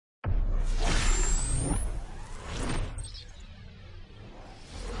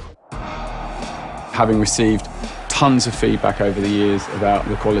having received tons of feedback over the years about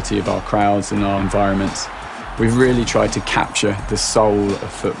the quality of our crowds and our environments, we've really tried to capture the soul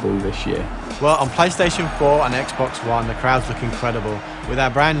of football this year. Well, on PlayStation 4 and Xbox One, the crowds look incredible with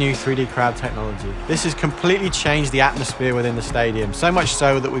our brand new 3D crowd technology. This has completely changed the atmosphere within the stadium, so much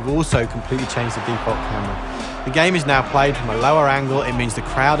so that we've also completely changed the default camera. The game is now played from a lower angle. It means the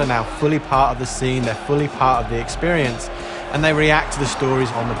crowd are now fully part of the scene, they're fully part of the experience, and they react to the stories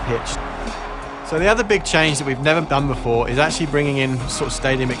on the pitch. So the other big change that we've never done before is actually bringing in sort of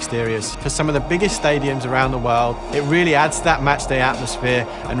stadium exteriors. For some of the biggest stadiums around the world, it really adds to that matchday atmosphere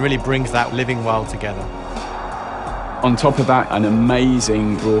and really brings that living world together. On top of that, an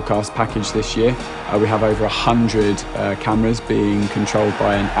amazing broadcast package this year. We have over 100 cameras being controlled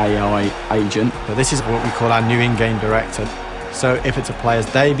by an AI agent. So this is what we call our new in-game director. So if it's a player's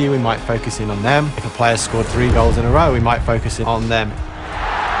debut, we might focus in on them. If a player scored 3 goals in a row, we might focus in on them.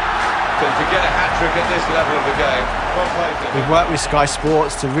 To get a hat-trick at this level of the game. We've worked with Sky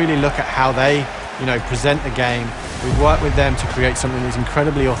Sports to really look at how they, present the game. We've worked with them to create something that's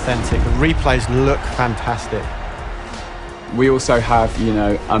incredibly authentic. The replays look fantastic. We also have,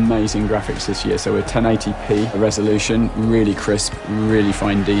 amazing graphics this year. So we're 1080p resolution, really crisp, really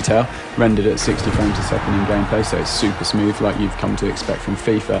fine detail, rendered at 60 frames a second in gameplay, so it's super smooth like you've come to expect from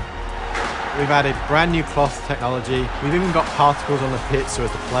FIFA. We've added brand new cloth technology. We've even got particles on the pitch, so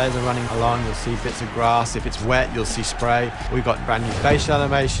as the players are running along, you'll see bits of grass. If it's wet, you'll see spray. We've got brand new facial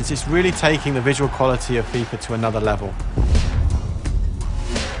animations. It's really taking the visual quality of FIFA to another level.